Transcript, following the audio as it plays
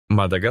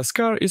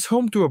Madagascar is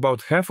home to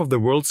about half of the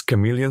world's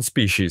chameleon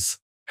species.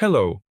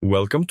 Hello,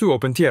 welcome to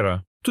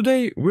OpenTierra.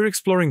 Today we're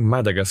exploring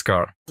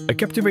Madagascar, a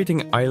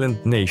captivating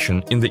island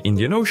nation in the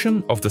Indian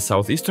Ocean off the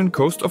southeastern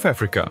coast of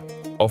Africa.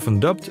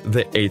 Often dubbed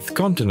the eighth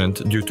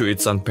continent due to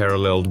its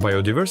unparalleled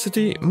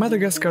biodiversity,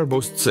 Madagascar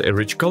boasts a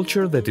rich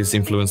culture that is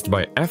influenced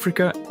by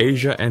Africa,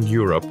 Asia and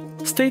Europe.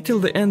 Stay till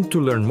the end to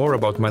learn more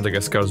about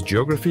Madagascar's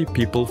geography,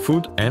 people,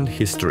 food and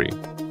history.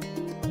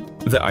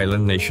 The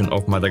island nation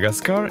of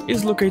Madagascar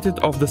is located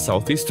off the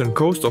southeastern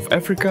coast of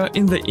Africa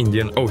in the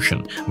Indian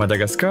Ocean.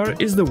 Madagascar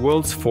is the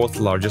world's fourth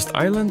largest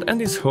island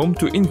and is home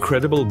to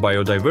incredible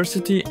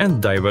biodiversity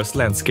and diverse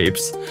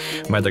landscapes.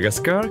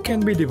 Madagascar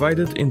can be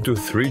divided into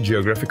three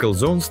geographical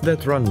zones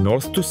that run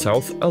north to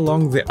south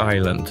along the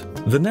island.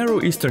 The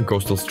narrow eastern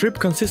coastal strip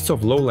consists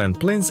of lowland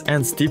plains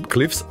and steep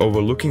cliffs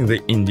overlooking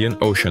the Indian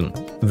Ocean.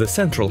 The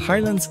central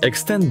highlands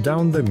extend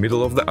down the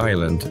middle of the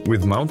island,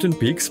 with mountain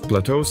peaks,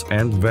 plateaus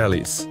and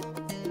valleys.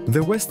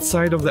 The west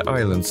side of the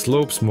island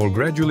slopes more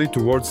gradually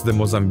towards the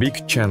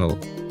Mozambique Channel.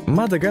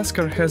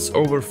 Madagascar has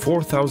over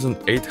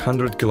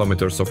 4,800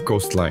 kilometers of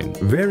coastline,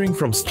 varying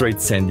from straight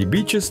sandy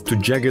beaches to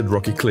jagged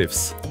rocky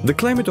cliffs. The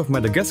climate of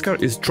Madagascar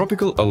is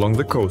tropical along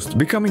the coast,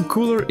 becoming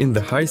cooler in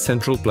the high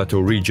central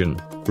plateau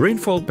region.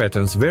 Rainfall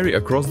patterns vary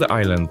across the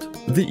island.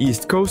 The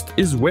east coast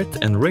is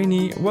wet and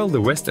rainy, while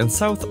the west and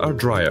south are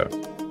drier.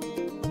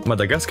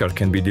 Madagascar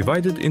can be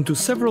divided into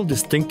several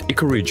distinct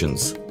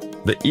ecoregions.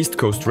 The east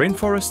coast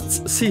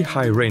rainforests see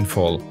high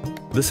rainfall.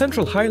 The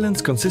central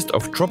highlands consist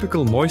of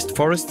tropical moist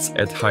forests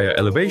at higher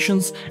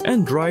elevations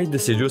and dry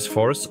deciduous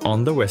forests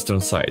on the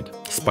western side.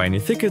 Spiny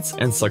thickets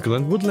and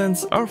succulent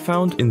woodlands are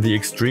found in the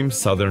extreme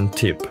southern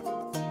tip.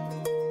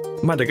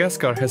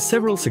 Madagascar has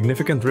several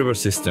significant river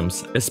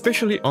systems,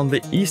 especially on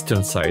the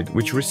eastern side,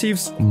 which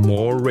receives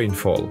more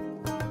rainfall.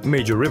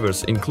 Major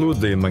rivers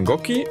include the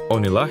Mangoki,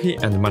 Onilahi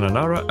and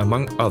Mananara,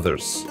 among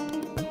others.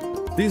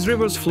 These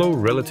rivers flow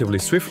relatively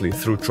swiftly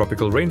through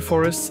tropical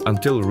rainforests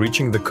until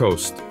reaching the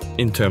coast.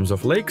 In terms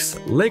of lakes,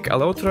 Lake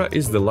Alautra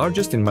is the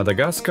largest in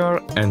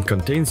Madagascar and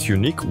contains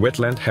unique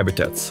wetland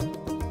habitats.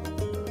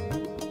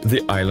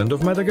 The island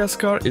of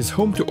Madagascar is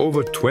home to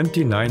over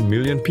 29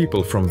 million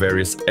people from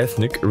various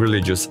ethnic,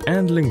 religious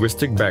and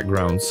linguistic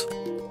backgrounds.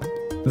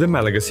 The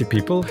Malagasy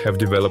people have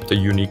developed a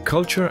unique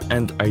culture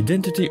and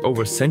identity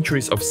over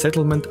centuries of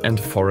settlement and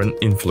foreign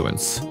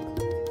influence.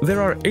 There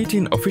are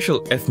 18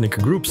 official ethnic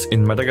groups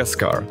in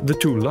Madagascar, the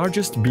two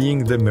largest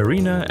being the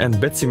Merina and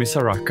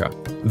Betsimisaraka.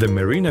 The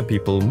Merina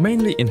people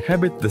mainly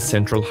inhabit the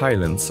central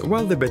highlands,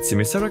 while the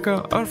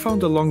Betsimisaraka are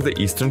found along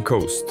the eastern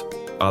coast.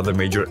 Other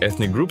major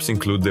ethnic groups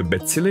include the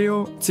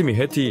Betsileo,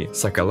 Tsimihety,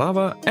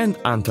 Sakalava and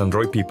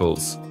Antandroy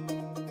peoples.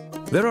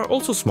 There are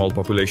also small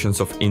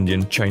populations of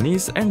Indian,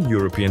 Chinese and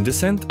European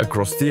descent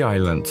across the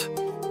island.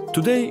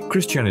 Today,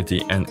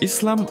 Christianity and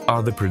Islam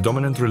are the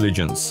predominant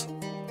religions.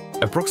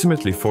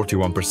 Approximately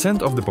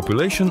 41% of the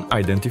population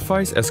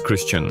identifies as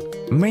Christian,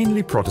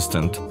 mainly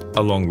Protestant,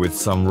 along with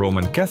some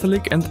Roman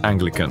Catholic and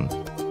Anglican.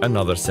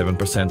 Another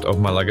 7%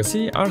 of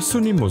Malagasy are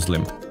Sunni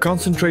Muslim,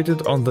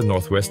 concentrated on the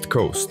northwest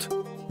coast.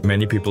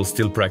 Many people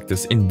still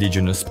practice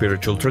indigenous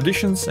spiritual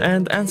traditions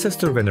and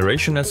ancestor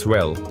veneration as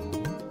well.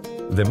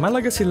 The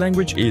Malagasy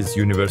language is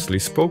universally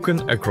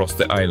spoken across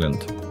the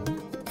island.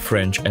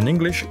 French and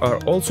English are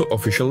also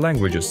official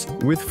languages,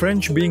 with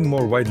French being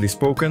more widely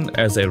spoken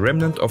as a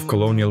remnant of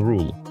colonial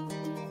rule.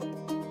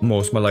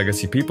 Most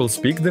Malagasy people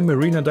speak the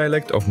Merina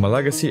dialect of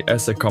Malagasy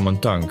as a common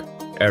tongue.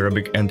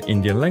 Arabic and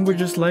Indian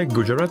languages like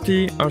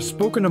Gujarati are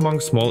spoken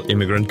among small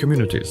immigrant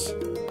communities.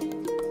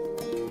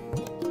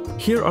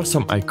 Here are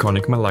some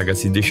iconic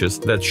Malagasy dishes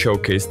that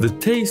showcase the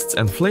tastes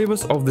and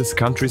flavors of this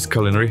country's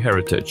culinary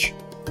heritage.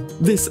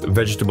 This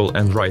vegetable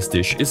and rice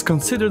dish is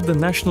considered the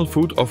national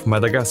food of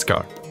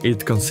Madagascar.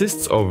 It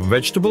consists of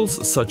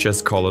vegetables such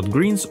as collard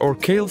greens or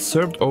kale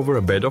served over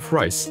a bed of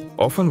rice,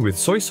 often with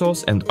soy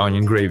sauce and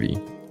onion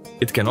gravy.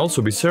 It can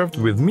also be served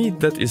with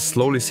meat that is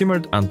slowly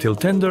simmered until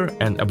tender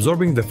and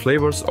absorbing the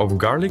flavors of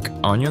garlic,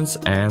 onions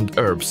and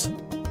herbs.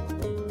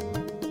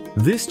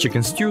 This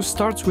chicken stew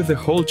starts with a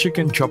whole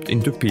chicken chopped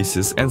into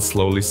pieces and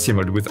slowly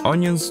simmered with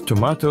onions,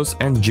 tomatoes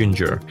and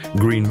ginger.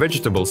 Green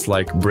vegetables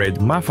like bread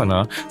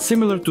mafana,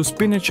 similar to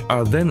spinach,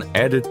 are then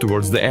added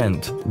towards the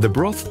end. The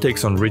broth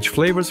takes on rich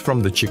flavors from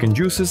the chicken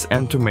juices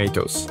and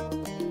tomatoes.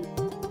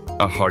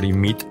 A hearty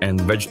meat and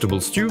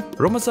vegetable stew,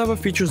 Romazava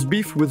features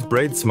beef with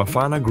braids,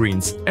 mafana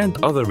greens and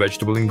other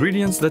vegetable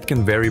ingredients that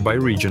can vary by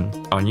region.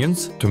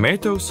 Onions,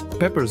 tomatoes,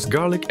 peppers,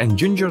 garlic and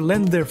ginger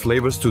lend their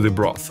flavors to the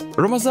broth.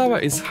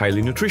 Romazava is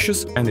highly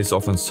nutritious and is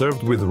often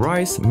served with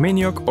rice,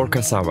 manioc or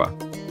cassava.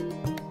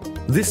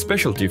 This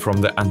specialty from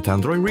the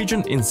Antandroy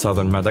region in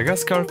southern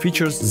Madagascar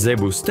features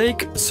zebu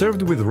steak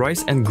served with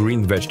rice and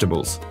green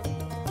vegetables.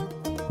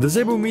 The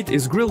zebu meat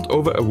is grilled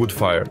over a wood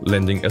fire,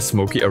 lending a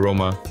smoky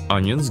aroma.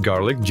 Onions,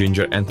 garlic,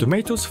 ginger and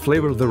tomatoes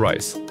flavor the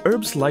rice.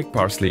 Herbs like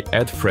parsley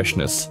add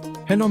freshness.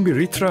 Henombi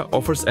Ritra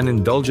offers an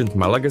indulgent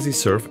Malagasy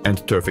surf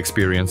and turf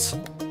experience.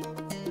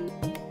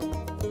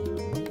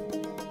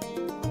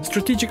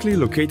 Strategically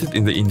located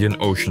in the Indian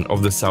Ocean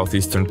off the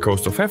southeastern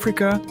coast of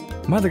Africa,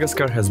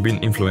 Madagascar has been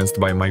influenced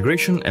by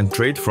migration and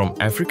trade from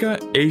Africa,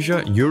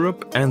 Asia,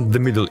 Europe and the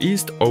Middle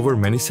East over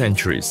many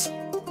centuries.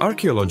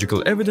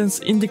 Archaeological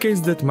evidence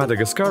indicates that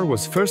Madagascar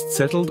was first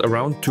settled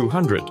around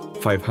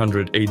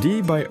 500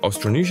 AD by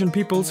Austronesian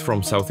peoples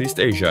from Southeast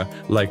Asia,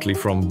 likely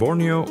from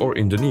Borneo or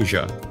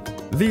Indonesia.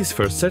 These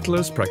first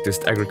settlers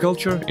practiced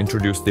agriculture,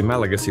 introduced the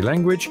Malagasy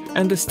language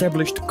and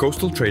established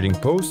coastal trading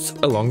posts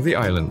along the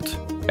island.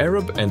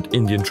 Arab and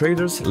Indian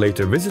traders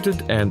later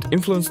visited and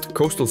influenced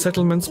coastal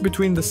settlements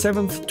between the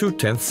 7th to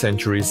 10th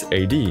centuries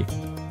AD.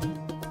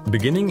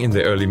 Beginning in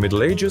the early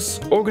Middle Ages,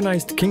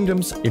 organized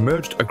kingdoms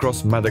emerged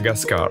across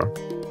Madagascar.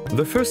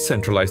 The first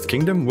centralized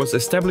kingdom was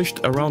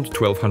established around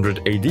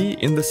 1200 AD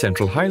in the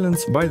Central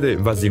Highlands by the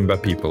Vazimba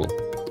people.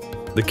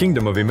 The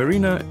Kingdom of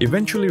Imerina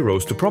eventually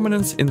rose to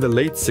prominence in the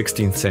late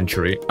 16th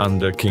century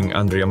under King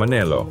Andrea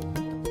Manelo.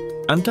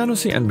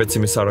 Antanosy and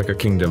Betsimisaraka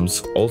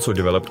kingdoms also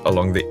developed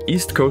along the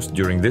east coast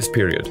during this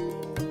period.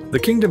 The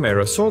kingdom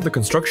era saw the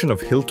construction of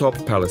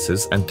hilltop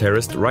palaces and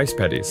terraced rice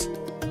paddies.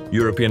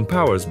 European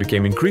powers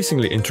became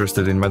increasingly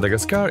interested in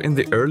Madagascar in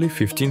the early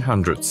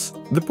 1500s.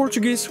 The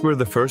Portuguese were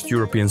the first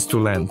Europeans to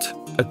land,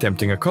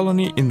 attempting a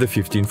colony in the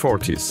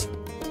 1540s.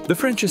 The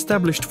French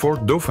established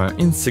Fort Dauphin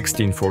in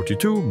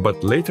 1642,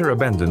 but later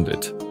abandoned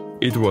it.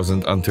 It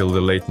wasn't until the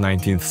late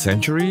 19th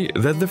century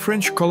that the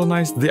French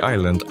colonized the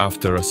island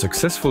after a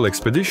successful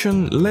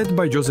expedition led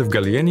by Joseph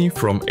Gallieni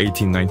from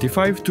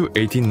 1895 to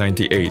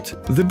 1898.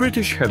 The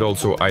British had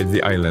also eyed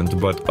the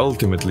island but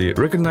ultimately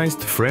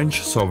recognized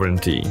French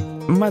sovereignty.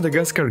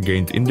 Madagascar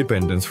gained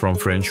independence from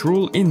French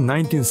rule in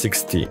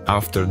 1960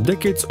 after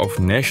decades of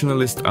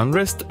nationalist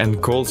unrest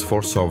and calls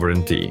for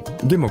sovereignty.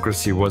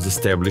 Democracy was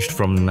established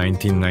from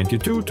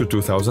 1992 to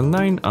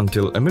 2009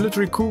 until a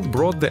military coup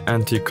brought the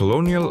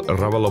anti-colonial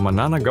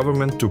Ravalomanana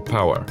government to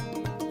power.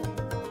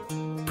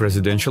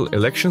 Presidential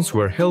elections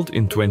were held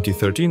in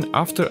 2013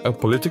 after a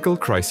political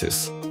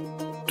crisis.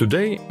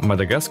 Today,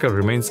 Madagascar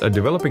remains a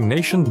developing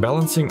nation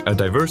balancing a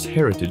diverse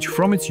heritage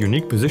from its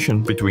unique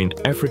position between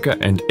Africa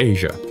and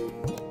Asia.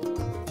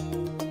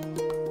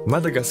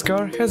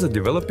 Madagascar has a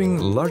developing,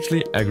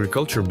 largely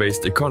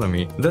agriculture-based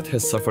economy that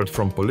has suffered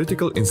from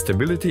political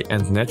instability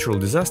and natural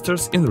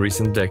disasters in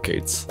recent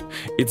decades.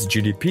 Its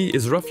GDP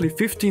is roughly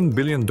 $15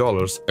 billion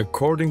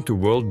according to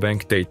World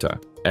Bank data.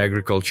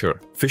 Agriculture,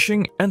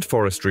 fishing and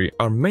forestry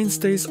are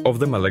mainstays of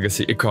the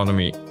Malagasy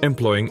economy,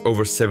 employing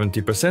over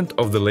 70%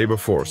 of the labor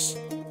force.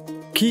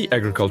 Key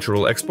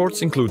agricultural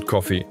exports include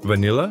coffee,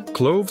 vanilla,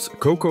 cloves,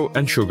 cocoa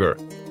and sugar.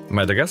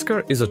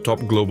 Madagascar is a top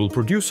global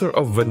producer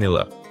of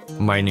vanilla.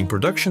 Mining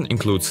production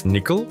includes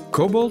nickel,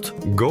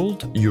 cobalt,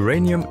 gold,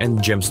 uranium and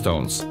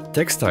gemstones.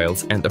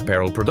 Textiles and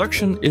apparel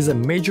production is a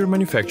major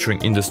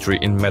manufacturing industry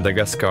in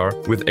Madagascar,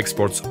 with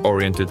exports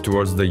oriented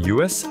towards the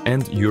US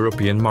and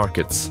European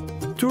markets.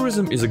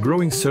 Tourism is a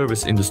growing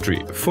service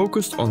industry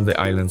focused on the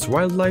island's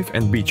wildlife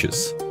and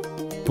beaches.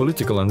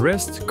 Political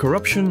unrest,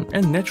 corruption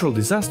and natural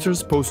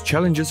disasters pose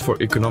challenges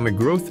for economic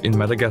growth in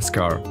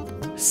Madagascar.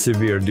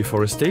 Severe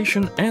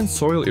deforestation and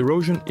soil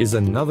erosion is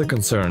another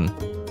concern.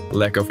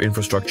 Lack of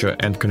infrastructure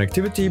and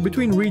connectivity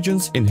between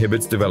regions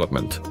inhibits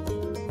development.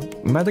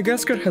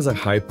 Madagascar has a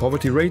high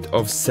poverty rate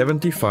of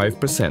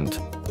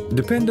 75%.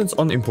 Dependence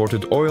on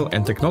imported oil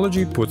and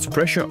technology puts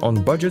pressure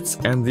on budgets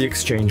and the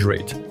exchange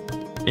rate.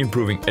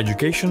 Improving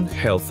education,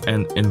 health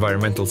and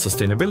environmental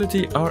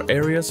sustainability are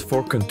areas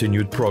for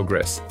continued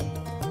progress.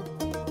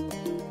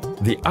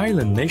 The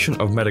island nation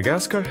of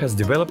Madagascar has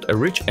developed a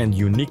rich and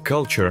unique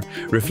culture,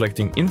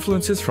 reflecting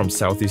influences from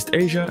Southeast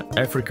Asia,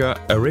 Africa,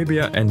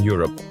 Arabia and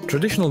Europe.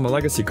 Traditional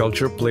Malagasy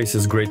culture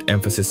places great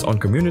emphasis on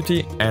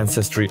community,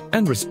 ancestry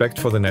and respect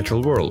for the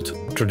natural world.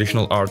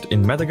 Traditional art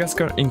in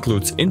Madagascar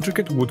includes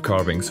intricate wood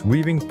carvings,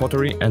 weaving,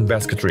 pottery and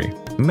basketry.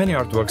 Many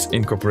artworks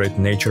incorporate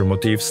nature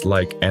motifs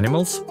like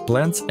animals,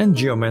 plants and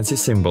geomancy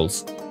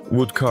symbols.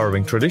 Wood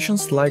carving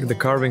traditions like the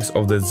carvings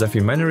of the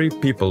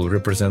Zafimaniri people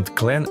represent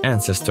clan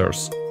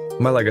ancestors.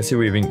 Malagasy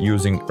weaving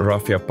using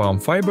raffia palm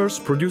fibers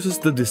produces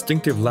the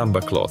distinctive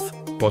lamba cloth.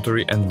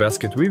 Pottery and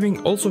basket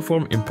weaving also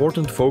form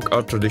important folk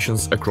art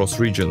traditions across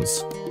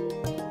regions.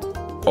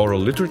 Oral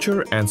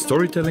literature and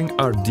storytelling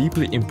are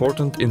deeply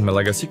important in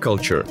Malagasy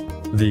culture.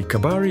 The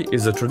kabari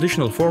is a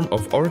traditional form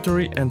of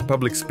oratory and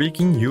public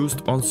speaking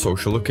used on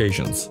social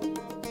occasions.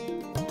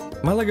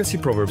 Malagasy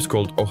proverbs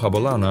called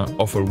Ohabolana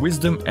offer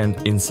wisdom and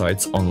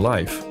insights on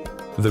life.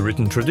 The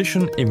written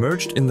tradition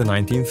emerged in the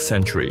 19th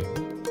century.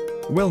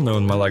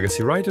 Well-known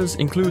Malagasy writers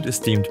include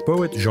esteemed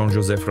poet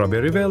Jean-Joseph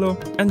Rabbe-Rivelo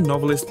and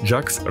novelist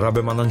Jacques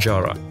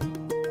Rabbe-Mananjara.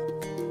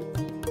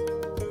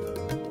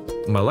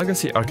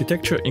 Malagasy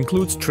architecture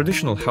includes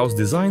traditional house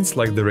designs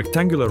like the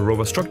rectangular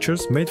rova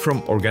structures made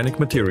from organic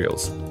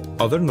materials.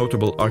 Other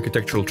notable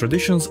architectural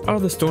traditions are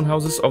the stone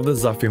houses of the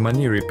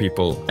Zafimaniri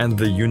people and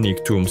the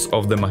unique tombs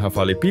of the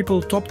Mahafali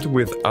people topped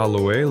with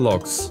aloe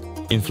logs.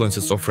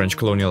 Influences of French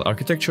colonial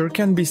architecture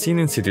can be seen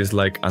in cities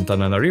like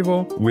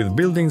Antananarivo, with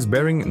buildings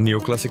bearing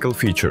neoclassical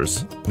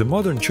features. The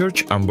modern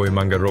church Amboy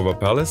Mangarova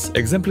Palace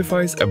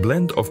exemplifies a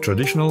blend of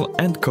traditional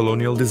and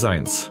colonial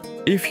designs.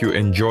 If you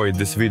enjoyed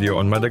this video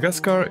on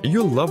Madagascar,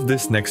 you'll love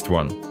this next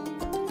one.